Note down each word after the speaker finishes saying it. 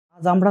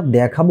আজ আমরা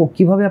দেখাবো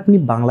কিভাবে আপনি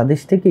বাংলাদেশ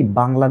থেকে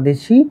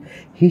বাংলাদেশি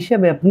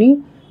হিসেবে আপনি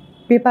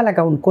পেপ্যাল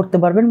অ্যাকাউন্ট করতে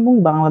পারবেন এবং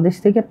বাংলাদেশ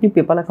থেকে আপনি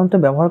পেপ্যাল অ্যাকাউন্টটা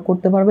ব্যবহার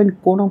করতে পারবেন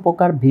কোনো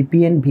প্রকার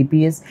ভিপিএন,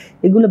 ভিপিএস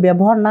এগুলো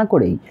ব্যবহার না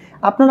করেই।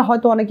 আপনারা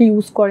হয়তো অনেকে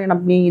ইউজ করেন,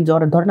 আপনি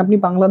ধরেন আপনি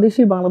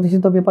বাংলাদেশে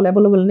তো পেপ্যাল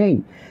অ্যাভেলেবল নেই।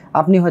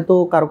 আপনি হয়তো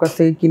কারো কাছ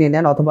থেকে কিনে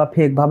নেন অথবা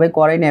ফেকভাবে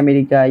করেন,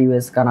 আমেরিকা,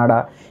 ইউএস, কানাডা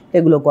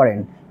এগুলো করেন।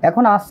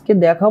 এখন আজকে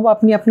দেখাবো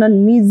আপনি আপনার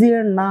নিজের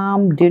নাম,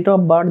 ডেট অফ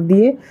বার্থ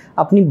দিয়ে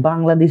আপনি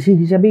বাংলাদেশি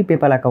হিসাবেই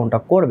পেপ্যাল অ্যাকাউন্টটা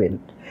করবেন।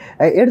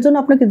 এর জন্য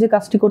আপনাকে যে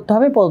কাজটি করতে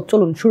হবে,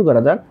 চলুন শুরু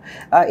করা যাক।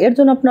 এর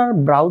জন্য আপনার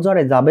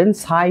ব্রাউজারে যাবেন,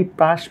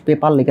 সাইপ্রাস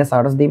পেপাল লিখে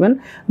সার্চ দিবেন।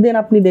 দেন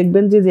আপনি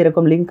দেখবেন যে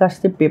এরকম লিঙ্ক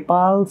আসছে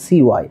পেপাল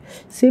সিওয়াই।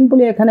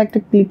 সিম্পলি এখানে একটা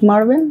ক্লিক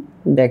মারবেন,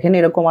 দেখেন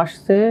এরকম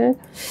আসছে,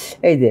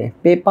 এই যে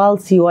পেপাল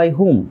সিওয়াই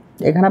হোম।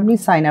 এখানে আপনি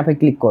সাইন আপে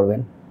ক্লিক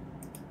করবেন।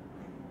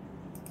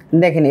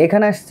 দেখেন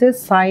এখানে আসছে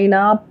sign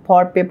up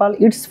for PayPal,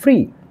 it's free.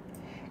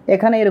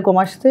 এখানে এরকম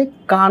আসছে,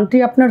 কান্ট্রি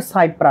আপনার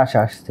সাইপ্রাস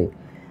আসছে।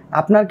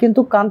 আপনার কিন্তু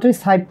কান্ট্রি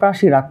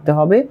সাইপ্রাসই রাখতে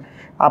হবে,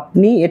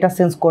 আপনি এটা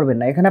চেঞ্জ করবেন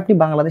না। এখানে আপনি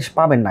বাংলাদেশ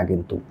পাবেন না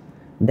কিন্তু।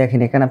 দেখেন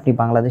এখানে আপনি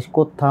বাংলাদেশ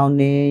কোথাও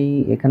নেই।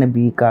 এখানে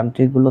বি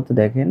কান্ট্রিগুলোতে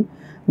দেখেন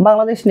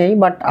বাংলাদেশ নেই,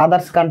 বাট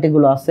আদার্স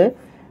কান্ট্রিগুলো আছে।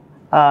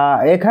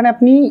 এখানে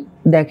আপনি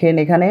দেখেন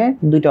এখানে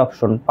দুইটা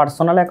option,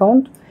 personal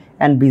account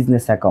and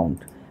business account.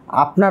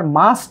 আপনার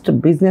মাস্ট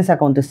বিজনেস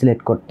অ্যাকাউন্টে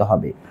সিলেক্ট করতে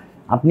হবে।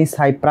 আপনি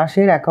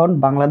সাইপ্রাসের অ্যাকাউন্ট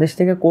বাংলাদেশ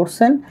থেকে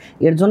করছেন,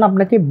 এর জন্য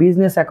আপনাকে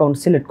বিজনেস অ্যাকাউন্ট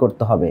সিলেক্ট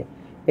করতে হবে।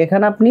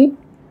 এখানে আপনি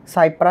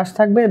সাইপ্রাস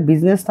থাকবে,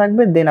 বিজনেস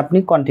থাকবে, দেন আপনি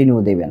কন্টিনিউ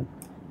দেবেন।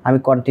 আমি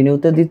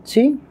কন্টিনিউতে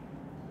দিচ্ছি।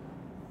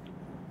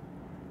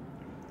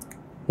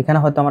 এখানে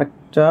হয়তো আমার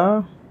একটা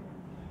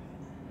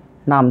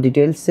নাম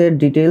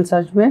ডিটেলস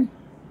আসবে।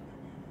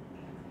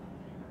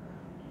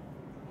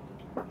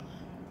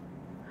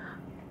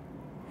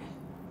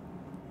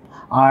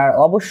 আর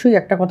অবশ্যই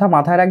একটা কথা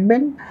মাথায়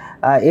রাখবেন,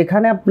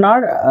 এখানে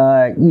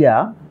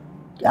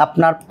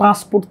আপনার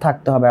পাসপোর্ট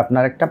থাকতে হবে।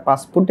 আপনার একটা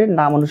পাসপোর্টের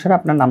নাম অনুসারে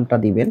আপনার নামটা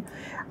দিবেন।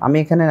 আমি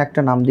এখানে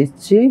একটা নাম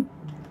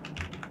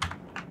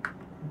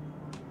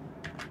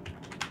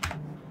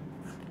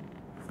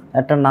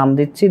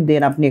দিচ্ছি,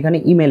 দেন আপনি এখানে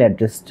ইমেল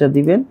অ্যাড্রেসটা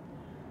দিবেন।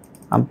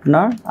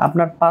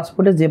 আপনার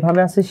পাসপোর্টে যেভাবে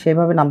আছে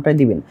সেভাবে নামটাই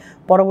দিবেন।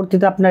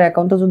 পরবর্তীতে আপনার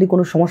অ্যাকাউন্টে যদি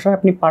কোনো সমস্যা হয়,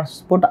 আপনি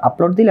পাসপোর্ট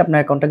আপলোড দিলে আপনার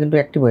অ্যাকাউন্টটা কিন্তু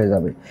অ্যাক্টিভ হয়ে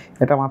যাবে,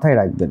 এটা মাথায়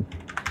রাখবেন।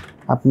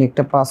 আপনি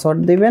একটা পাসওয়ার্ড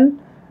দিবেন,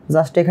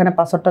 জাস্ট এখানে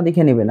পাসওয়ার্ডটা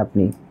দেখে নেবেন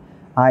আপনি।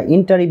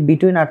 ইন্টার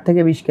বিটুইন 8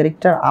 থেকে 20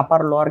 character,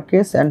 upper lower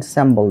case and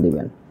symbol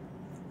দিবেন।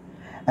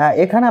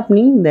 এখানে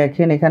আপনি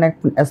দেখেন এখানে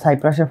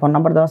সাইপ্রাসের ফোন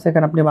নাম্বার দেওয়া আছে,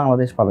 এখানে আপনি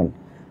বাংলাদেশ পাবেন।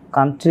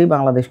 কান্ট্রি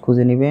বাংলাদেশ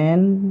খুঁজে নেবেন।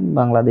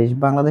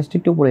 বাংলাদেশটি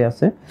একটু উপরে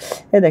আছে।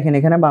 দেখেন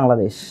এখানে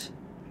বাংলাদেশ,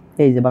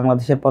 এই যে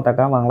বাংলাদেশের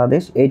পতাকা,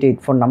 বাংলাদেশ 88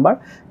 ফোন নাম্বার।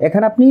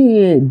 এখানে আপনি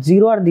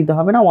 0 আর দিতে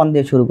হবে না, 1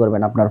 দিয়ে শুরু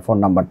করবেন। আপনার ফোন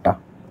নাম্বারটা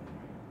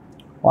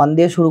 1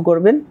 দিয়ে শুরু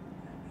করবেন।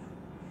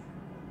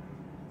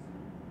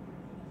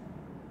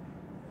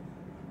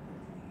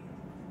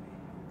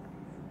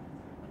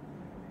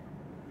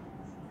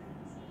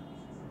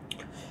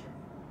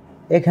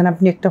 এখানে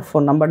আপনি একটা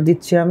ফোন নাম্বার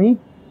দিচ্ছি আমি।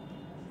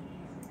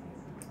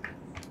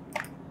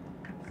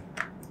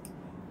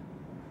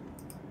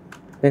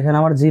 এখানে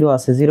আমার 0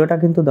 আছে, 0টা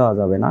কিন্তু দেওয়া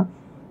যাবে না।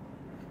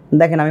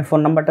 দেখেন আমি ফোন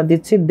নাম্বারটা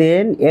দিচ্ছি,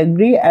 দেন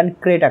এগ্রি অ্যান্ড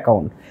ক্রিয়েট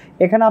অ্যাকাউন্ট।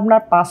 এখানে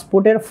আপনার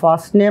পাসপোর্টের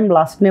ফার্স্ট নেম,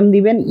 লাস্ট নেম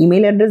দিবেন,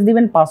 ইমেল অ্যাড্রেস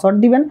দিবেন, পাসওয়ার্ড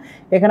দিবেন।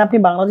 এখানে আপনি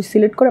বাংলাদেশ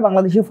সিলেক্ট করে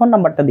বাংলাদেশি ফোন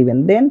নাম্বারটা দিবেন,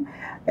 দেন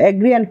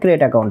এগ্রি অ্যান্ড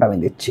ক্রিয়েট অ্যাকাউন্ট আমি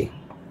দিচ্ছি।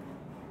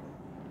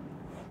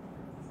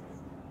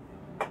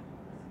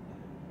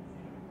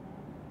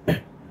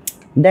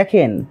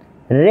 দেখেন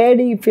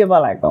রেডি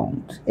পেপ্যাল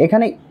অ্যাকাউন্ট।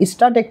 এখানে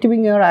স্টার্ট অ্যাক্টিভিং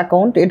ইউর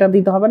অ্যাকাউন্ট এটা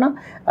দিতে হবে না,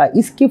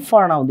 স্কিপ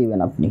ফর নাও দিবেন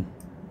আপনি।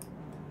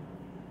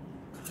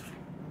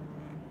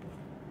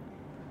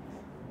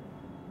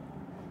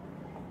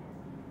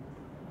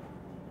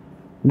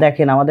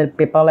 দেখেন আমাদের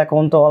পেপ্যাল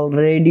অ্যাকাউন্ট তো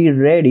অলরেডি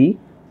রেডি।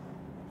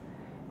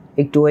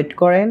 একটু ওয়েট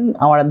করেন,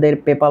 আমাদের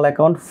পেপ্যাল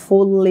অ্যাকাউন্ট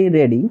ফুললি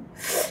রেডি।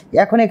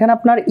 এখন এখানে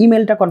আপনার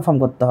ইমেলটা কনফার্ম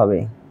করতে হবে।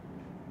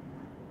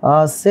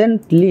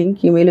 সেন্ট লিঙ্ক,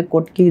 ইমেইলে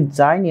কোড কি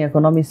যায়নি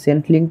এখন, আমি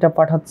সেন্ট লিঙ্কটা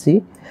পাঠাচ্ছি।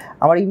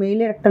 আমার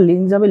ইমেইলে একটা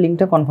লিঙ্ক যাবে,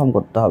 লিঙ্কটা কনফার্ম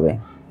করতে হবে।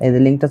 এই যে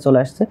লিঙ্কটা চলে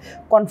আসছে,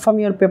 কনফার্ম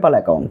ইউর পেপ্যাল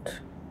অ্যাকাউন্ট।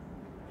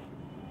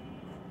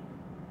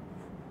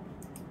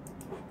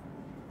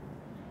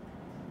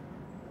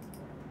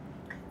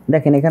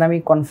 দেখেন এখানে আমি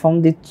কনফার্ম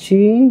দিচ্ছি।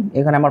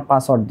 এখানে আমার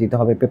পাসওয়ার্ড দিতে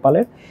হবে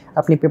পেপ্যালের।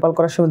 আপনি পেপ্যাল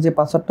করার সময় যে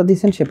পাসওয়ার্ডটা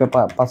দিয়েছেন সে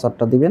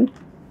পাসওয়ার্ডটা দিবেন।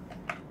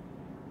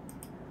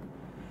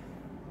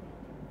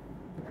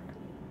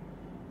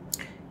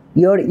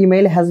 Your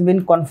email has been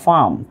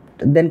confirm,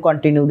 then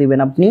continue দিবেন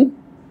আপনি।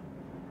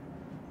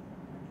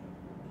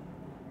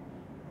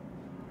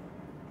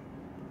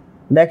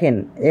 দেখেন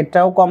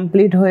এটাও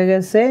কমপ্লিট হয়ে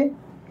গেছে।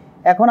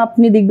 এখন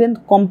আপনি দেখবেন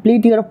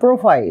কমপ্লিট ইয়োর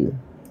প্রোফাইল,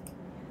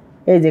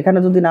 এই যেখানে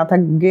যদি না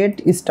থাকে গেট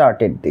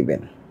স্টার্টেড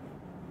দিবেন।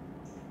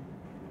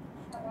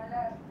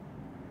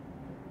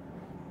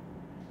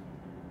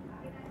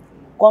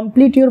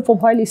 Complete your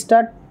profile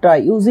start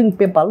using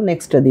PayPal,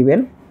 নেক্সটে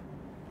দিবেন।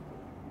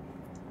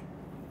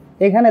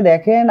 এখানে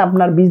দেখেন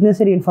আপনার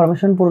বিজনেসের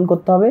ইনফরমেশন পূরণ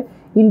করতে হবে,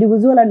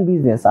 ইন্ডিভিজুয়াল অ্যান্ড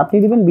বিজনেস, আপনি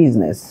দিবেন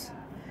বিজনেস।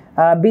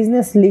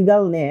 বিজনেস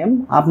লিগাল নেম,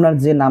 আপনার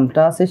যে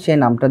নামটা আছে সেই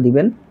নামটা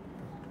দিবেন।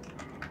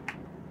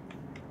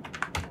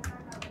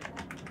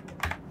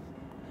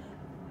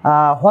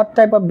 হোয়াট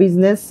টাইপ অফ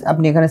বিজনেস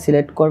আপনি এখানে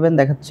সিলেক্ট করবেন,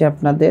 দেখাচ্ছি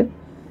আপনাদের।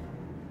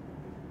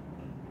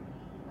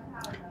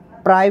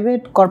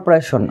 প্রাইভেট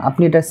কর্পোরেশন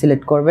আপনি এটা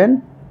সিলেক্ট করবেন।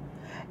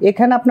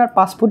 এখানে আপনার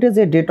পাসপোর্টে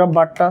যে ডেট অফ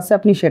বার্থটা আছে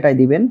আপনি সেটাই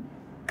দিবেন।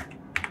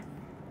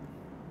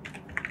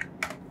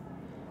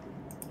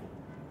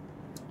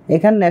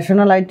 এখানে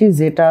ন্যাশনালিটি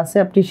যেটা আছে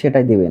আপনি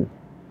সেটাই দিবেন।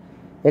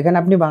 এখানে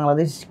আপনি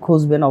বাংলাদেশ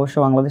খুঁজবেন, অবশ্য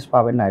বাংলাদেশ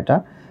পাবেন না, এটা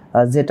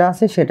যেটা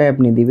আছে সেটাই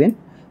আপনি দিবেন।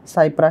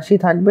 সাইপ্রাসি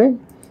থাকবে।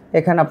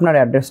 এখানে আপনার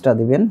অ্যাড্রেসটা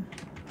দিবেন।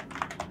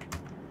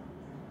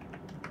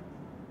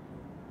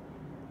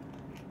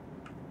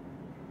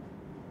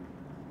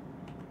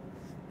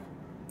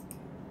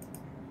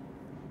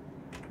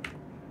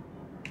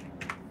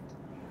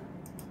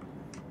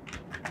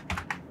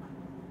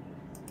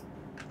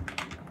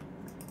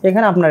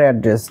 এখানে আপনার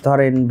অ্যাড্রেস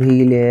ধরেন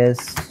ভিলেজ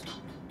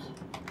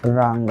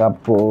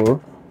রাঙ্গাপুর,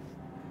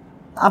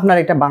 আপনার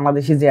একটা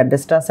বাংলাদেশি যে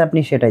অ্যাড্রেসটা আছে আপনি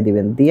সেটাই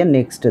দিবেন, দিয়ে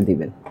নেক্সট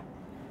দিবেন।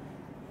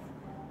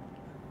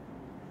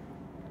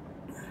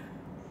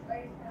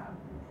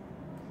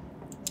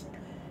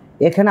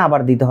 এখানে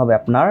আবার দিতে হবে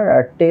আপনার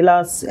টেল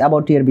আস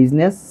অ্যাবাউট ইয়োর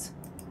বিজনেস।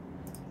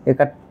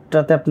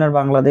 এটাতে আপনার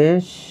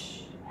বাংলাদেশ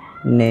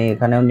নেই,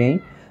 এখানেও নেই,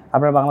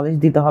 আপনার বাংলাদেশ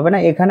দিতে হবে না।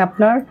 এখানে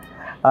আপনার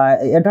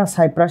এটা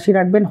সাইপ্রাসি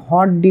রাখবেন।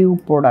 হট ডিউ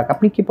প্রোডাক্ট,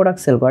 আপনি কি প্রোডাক্ট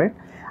সেল করেন,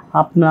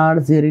 আপনার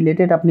যে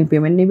রিলেটেড আপনি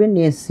পেমেন্ট নেবেন।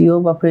 এসইও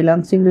বা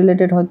ফ্রিল্যান্সিং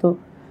রিলেটেড হয়তো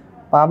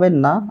পাবেন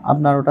না,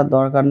 আপনার ওটা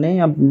দরকার নেই।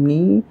 আপনি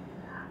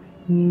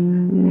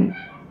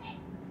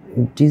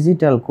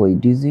ডিজিটাল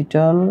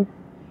ডিজিটাল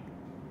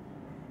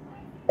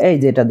এই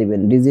যেটা দিবেন,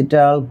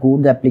 digital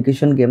good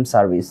application game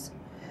service.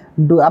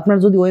 আপনার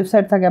যদি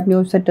ওয়েবসাইট থাকে আপনি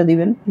ওয়েবসাইটটা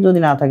দিবেন, যদি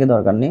না থাকে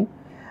দরকার নেই।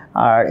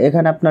 আর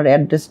এখানে আপনার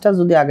অ্যাড্রেসটা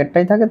যদি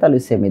আগেরটাই থাকে তাহলে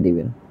সেমই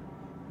দিবেন,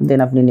 দেন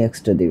আপনি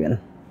নেক্সট দিবেন।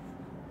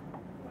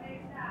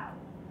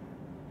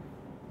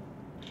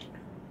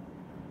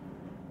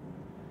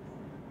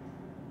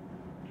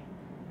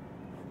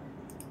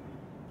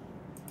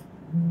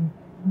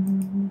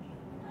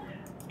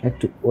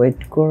 একটু ওয়েট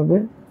করবে।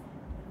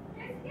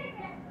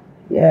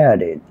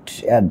 এডিট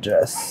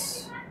অ্যাড্রেস,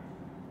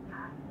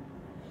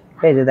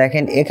 এই যে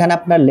দেখেন এখানে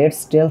আপনার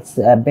লেটস টেলস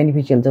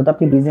বেনিফিশিয়াল, যেহেতু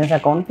আপনি বিজনেস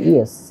অ্যাকাউন্ট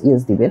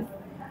ইয়েস দিবেন।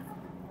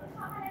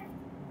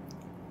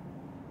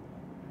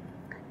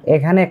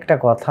 এখানে একটা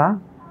কথা,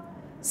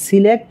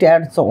 select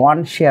ads one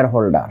share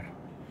holder,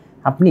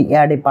 আপনি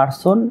অ্যাড এ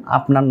পারসন,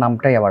 আপনার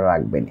নামটাই আবার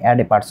রাখবেন, অ্যাড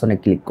এ পারসনে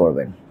ক্লিক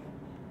করবেন।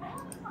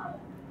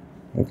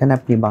 এখানে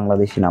আপনি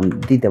বাংলাদেশি নাম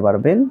দিতে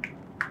পারবেন,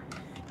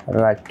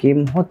 রাকিম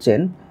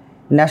হোসেন।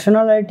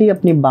 ন্যাশনালিটি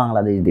আপনি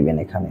বাংলাদেশ দিবেন,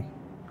 এখানে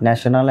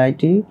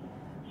ন্যাশনালিটি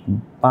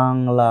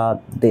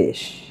বাংলাদেশ।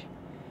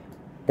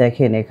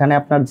 দেখেন এখানে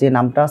আপনার যে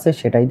নামটা আছে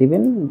সেটাই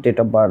দিবেন, ডেট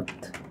অফ বার্থ।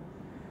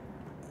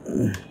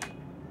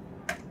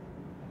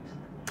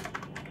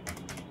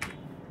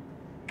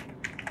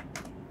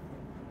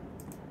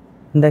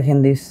 দেখেন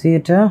দিচ্ছি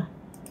এটা,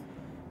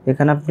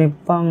 এখানে আপনি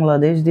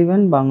বাংলাদেশ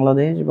দিবেন,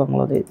 বাংলাদেশ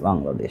বাংলাদেশ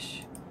বাংলাদেশ।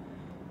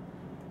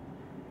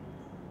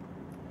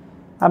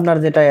 আপনার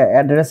যেটা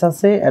অ্যাড্রেস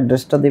আছে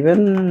অ্যাড্রেসটা দিবেন,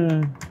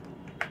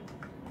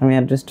 আমি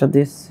অ্যাড্রেসটা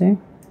দিচ্ছি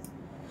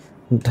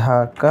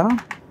ঢাকা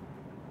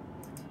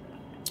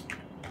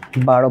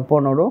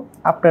 1215,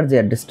 আপনার যে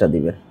অ্যাড্রেসটা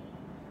দিবেন।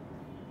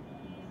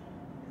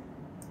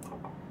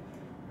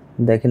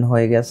 দেখেন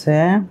হয়ে গেছে,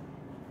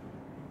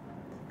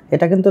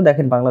 এটা কিন্তু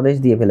দেখেন বাংলাদেশ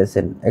দিয়ে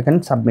ফেলেছেন। এখানে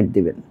সাবমিট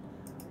দিবেন।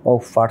 ও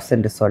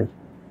পার্সেন্টেজ, সরি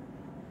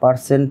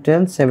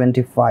পার্সেন্টেজ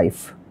 75,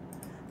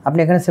 আপনি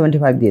এখানে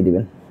 75 দিয়ে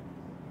দিবেন,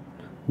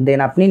 দেন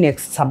আপনি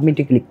নেক্সট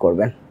সাবমিটে ক্লিক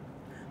করবেন।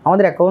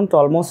 আমাদের অ্যাকাউন্ট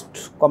অলমোস্ট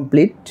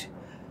কমপ্লিট,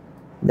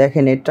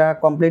 দেখেন এটা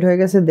কমপ্লিট হয়ে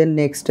গেছে, দেন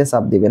নেক্সটে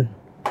সাব দিবেন।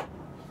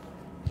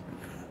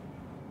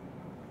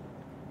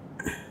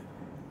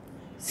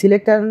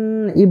 Select an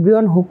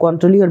everyone who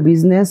control your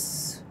business,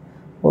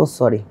 O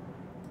sorry,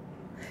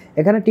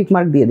 এখানে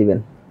টিকমার্ক দিয়ে দিবেন।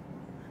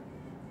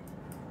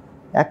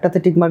 একটাতে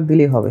টিকমার্ক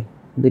দিলেই হবে,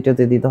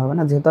 দুইটাতে দিতে হবে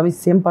না, যেহেতু আমি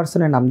সেম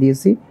পার্সনের নাম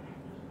দিয়েছি।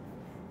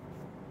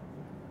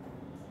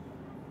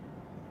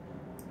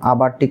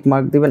 আবার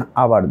টিকমার্ক দিবেন,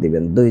 আবার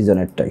দিবেন,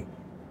 দুইজনেরটাই।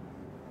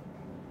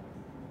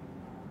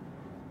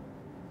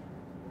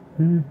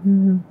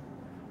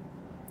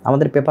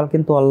 আমাদের পেপাল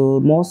কিন্তু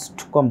অলমোস্ট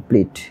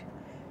কমপ্লিট।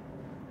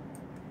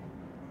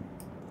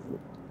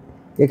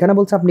 এখানে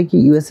বলছে আপনি কি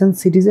ইউএসএন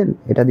সিটিজেন,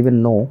 এটা দিবেন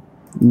নো,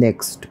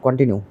 নেক্সট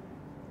কন্টিনিউ।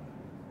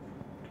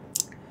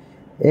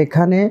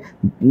 এখানে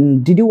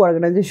did you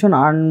organisation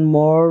earn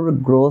more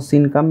gross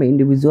income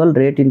individual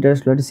rate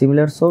interest rate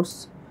similar source,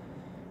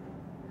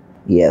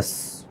 yes.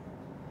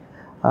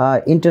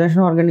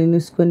 International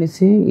organisation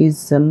is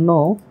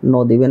no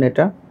দিবেন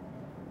এটা।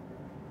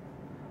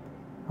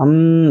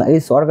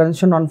 Is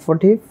organisation non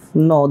profit,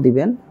 no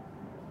দিবেন।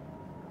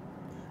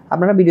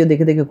 আপনারা ভিডিও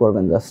দেখে দেখে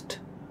করবেন just.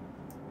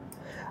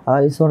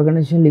 Is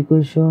organisation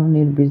liquidation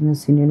in business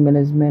senior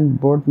management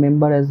board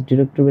member as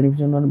director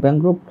beneficiary bank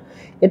group,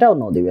 এটাও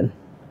no দিবেন।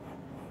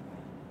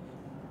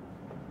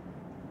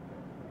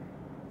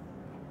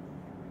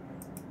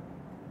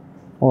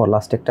 ও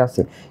last একটা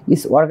আছে,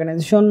 ইস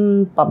organisation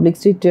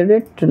publicly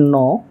traded,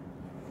 no.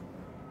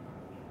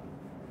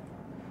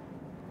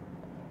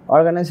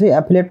 Organisation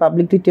affiliate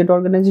publicly trade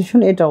organisation,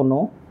 এটাও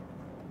no.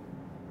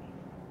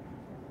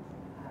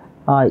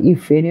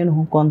 If এনিয়ান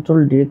who control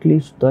directly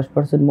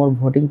 10% more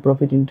voting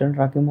profit intern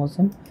Rahkeem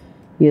Hossain,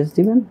 yes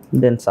দিবেন,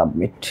 দেন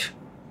submit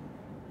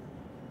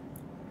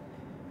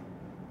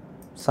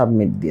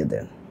দিয়ে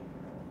দেন।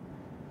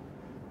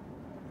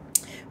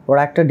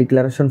 ওরা একটা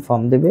declaration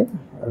form দেবে,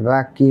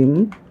 রাকিম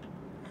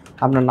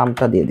আপনার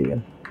নামটা দিয়ে দিবেন।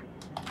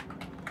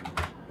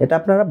 এটা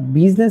আপনারা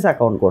বিজনেস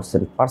অ্যাকাউন্ট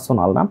করছেন,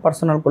 পার্সোনাল না।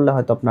 পার্সোনাল করলে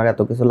হয়তো আপনার এত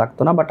কিছু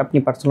লাগতো না, বাট আপনি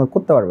পার্সোনাল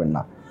করতে পারবেন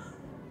না।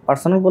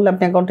 পার্সোনাল করলে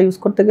আপনি অ্যাকাউন্টটা ইউজ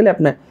করতে গেলে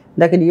আপনি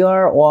দেখেন you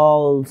R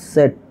all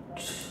set.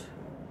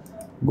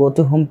 Go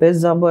to home page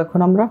যাবো এখন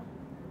আমরা।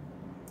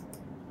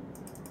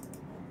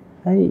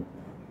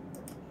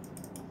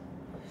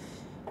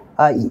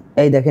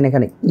 এই দেখেন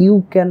এখানে you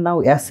can now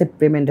accept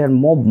payment and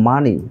move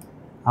মানি।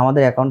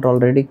 আমাদের অ্যাকাউন্ট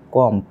অলরেডি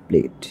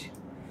কমপ্লিট।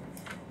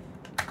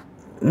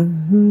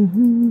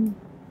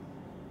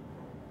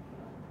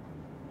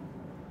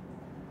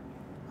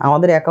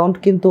 আমাদের অ্যাকাউন্ট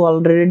কিন্তু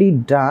অলরেডি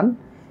ডান।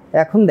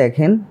 এখন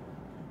দেখেন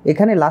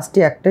এখানে লাস্টে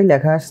একটাই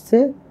লেখা আসছে,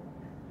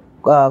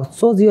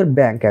 চোজ ইউর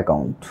ব্যাঙ্ক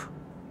অ্যাকাউন্ট।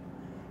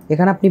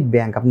 এখানে আপনি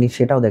আপনি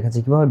সেটাও দেখাচ্ছি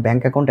কীভাবে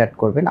ব্যাঙ্ক অ্যাকাউন্ট অ্যাড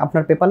করবেন।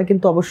 আপনার পেপালে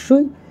কিন্তু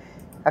অবশ্যই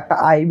একটা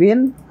আইবিএন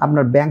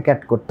আপনার ব্যাঙ্ক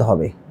অ্যাড করতে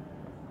হবে।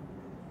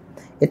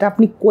 এটা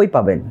আপনি কই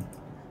পাবেন?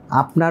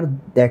 আপনার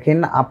দেখেন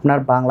আপনার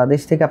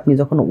বাংলাদেশ থেকে আপনি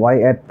যখন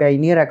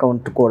পাইনিয়ার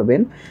অ্যাকাউন্ট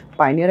করবেন,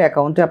 পাইনিয়ার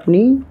অ্যাকাউন্টে আপনি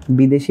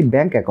বিদেশি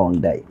ব্যাঙ্ক অ্যাকাউন্ট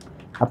দেয়।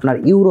 আপনার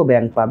ইউরো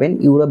ব্যাঙ্ক পাবেন,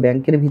 ইউরো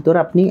ব্যাঙ্কের ভিতরে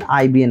আপনি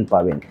আইবিএন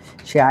পাবেন।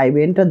 সেই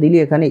আইবিএনটা দিলে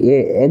এখানে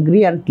এগ্রি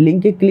অ্যান্ড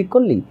লিঙ্কে ক্লিক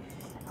করলেই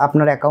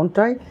আপনার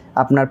অ্যাকাউন্টটায়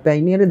আপনার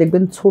পাইনিয়ারে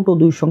দেখবেন ছোট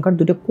 2 সংখ্যার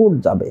 2টা কোড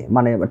যাবে,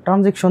 মানে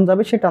ট্রানজ্যাকশন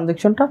যাবে। সেই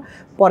ট্রানজ্যাকশনটা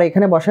পরে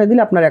এখানে বসায়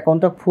দিলে আপনার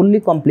অ্যাকাউন্টটা ফুললি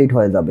কমপ্লিট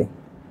হয়ে যাবে।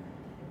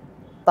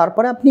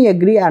 তারপরে আপনি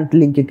এগ্রি অ্যান্ড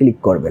লিঙ্কে ক্লিক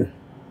করবেন,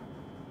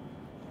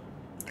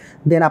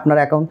 দেন আপনার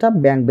অ্যাকাউন্টটা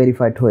ব্যাঙ্ক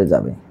ভেরিফাইড হয়ে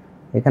যাবে।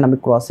 এখানে আমি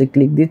ক্রসে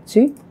ক্লিক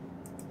দিচ্ছি।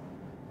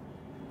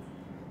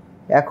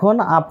 এখন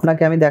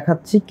আপনাকে আমি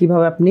দেখাচ্ছি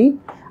কিভাবে আপনি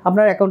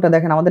আপনার অ্যাকাউন্টটা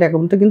দেখেন। আমাদের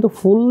অ্যাকাউন্টটা কিন্তু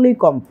ফুললি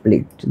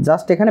কমপ্লিট,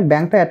 জাস্ট এখানে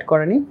ব্যাঙ্কটা অ্যাড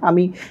করেনি।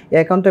 আমি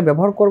অ্যাকাউন্টটা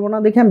ব্যবহার করব না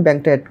দেখে আমি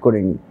ব্যাঙ্কটা অ্যাড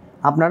করিনি।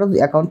 আপনারও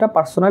অ্যাকাউন্টটা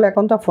পার্সোনাল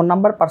অ্যাকাউন্টটা ফোন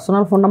নাম্বার,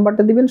 পার্সোনাল ফোন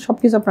নাম্বারটা দিবেন, সব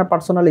কিছু আপনার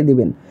পার্সোনালি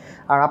দিবেন।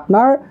 আর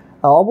আপনার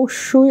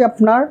অবশ্যই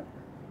আপনার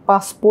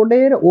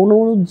পাসপোর্টের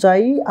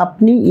অনুযায়ী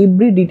আপনি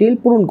এভরি ডিটেল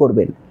পূরণ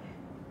করবেন।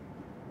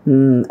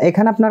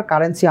 এখানে আপনার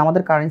কারেন্সি,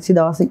 আমাদের কারেন্সি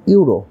দেওয়া আছে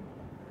ইউরো।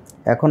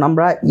 এখন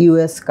আমরা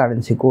ইউএস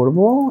কারেন্সি করব,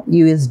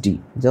 ইউএসডি,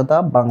 যেটা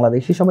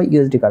বাংলাদেশি সবাই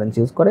ইউএসডি কারেন্সি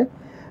ইউজ করে।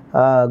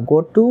 Go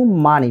to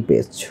money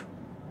page.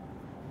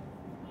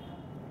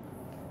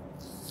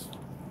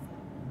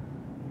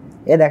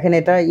 দেখেন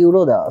এটা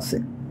ইউরো দেওয়া আছে।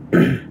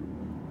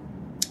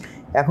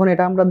 এখন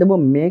এটা আমরা দেব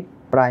মেক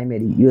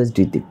প্রাইমারি,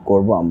 ইউএসডিতে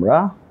করব আমরা।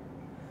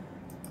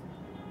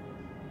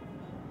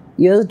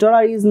 ইউএস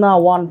ডলার ইজ না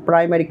ওয়ান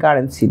প্রাইমারি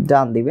কারেন্সি,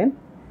 ডান দিবেন।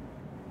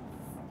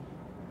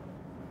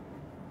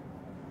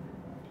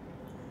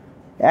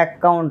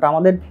 অ্যাকাউন্ট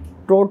আমাদের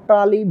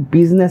টোটালি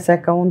বিজনেস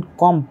অ্যাকাউন্ট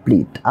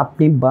কমপ্লিট।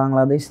 আপনি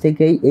বাংলাদেশ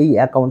থেকেই এই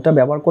অ্যাকাউন্টটা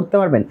ব্যবহার করতে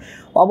পারবেন।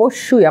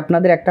 অবশ্যই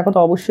আপনাদের একটা কথা,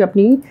 অবশ্যই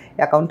আপনি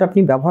অ্যাকাউন্টটা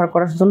আপনি ব্যবহার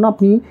করার জন্য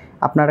আপনি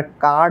আপনার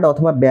কার্ড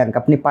অথবা ব্যাঙ্ক,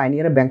 আপনি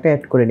পাইনিয়ারের ব্যাঙ্কটা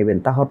অ্যাড করে নেবেন,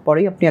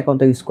 তারপরেই আপনি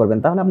অ্যাকাউন্টটা ইউজ করবেন।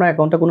 তাহলে আপনার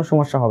অ্যাকাউন্টে কোনো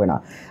সমস্যা হবে না।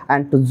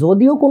 অ্যান্ড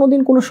যদিও কোনো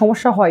দিন কোনো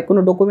সমস্যা হয়, কোনো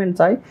ডকুমেন্ট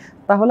চাই,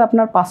 তাহলে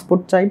আপনার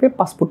পাসপোর্ট চাইবে,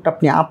 পাসপোর্টটা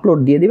আপনি আপলোড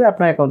দিয়ে দেবে,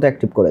 আপনার অ্যাকাউন্টটা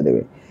অ্যাক্টিভ করে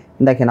দেবে।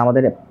 দেখেন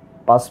আমাদের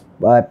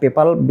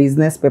পেপাল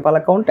বিজনেস পেপাল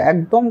অ্যাকাউন্ট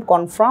একদম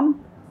কনফার্ম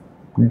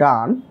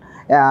ডান।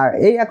 আর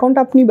এই অ্যাকাউন্ট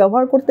আপনি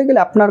ব্যবহার করতে গেলে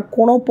আপনার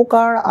কোনো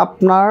প্রকার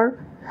আপনার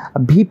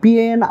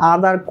ভিপিএন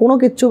আদার কোনো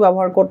কিছু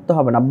ব্যবহার করতে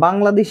হবে না।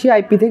 বাংলাদেশি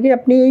আইপি থেকে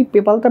আপনি এই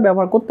পেপালটা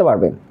ব্যবহার করতে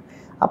পারবেন,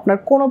 আপনার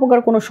কোনো প্রকার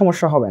কোনো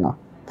সমস্যা হবে না।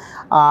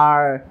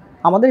 আর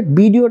আমাদের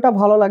ভিডিওটা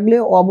ভালো লাগলে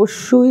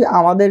অবশ্যই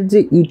আমাদের যে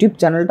ইউটিউব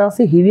চ্যানেলটা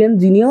আছে হিডেন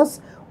জিনিয়াস,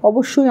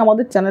 অবশ্যই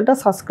আমাদের চ্যানেলটা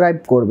সাবস্ক্রাইব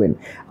করবেন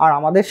আর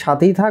আমাদের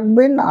সাথেই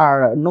থাকবেন। আর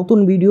নতুন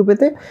ভিডিও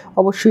পেতে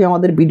অবশ্যই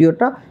আমাদের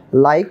ভিডিওটা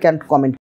লাইক অ্যান্ড কমেন্ট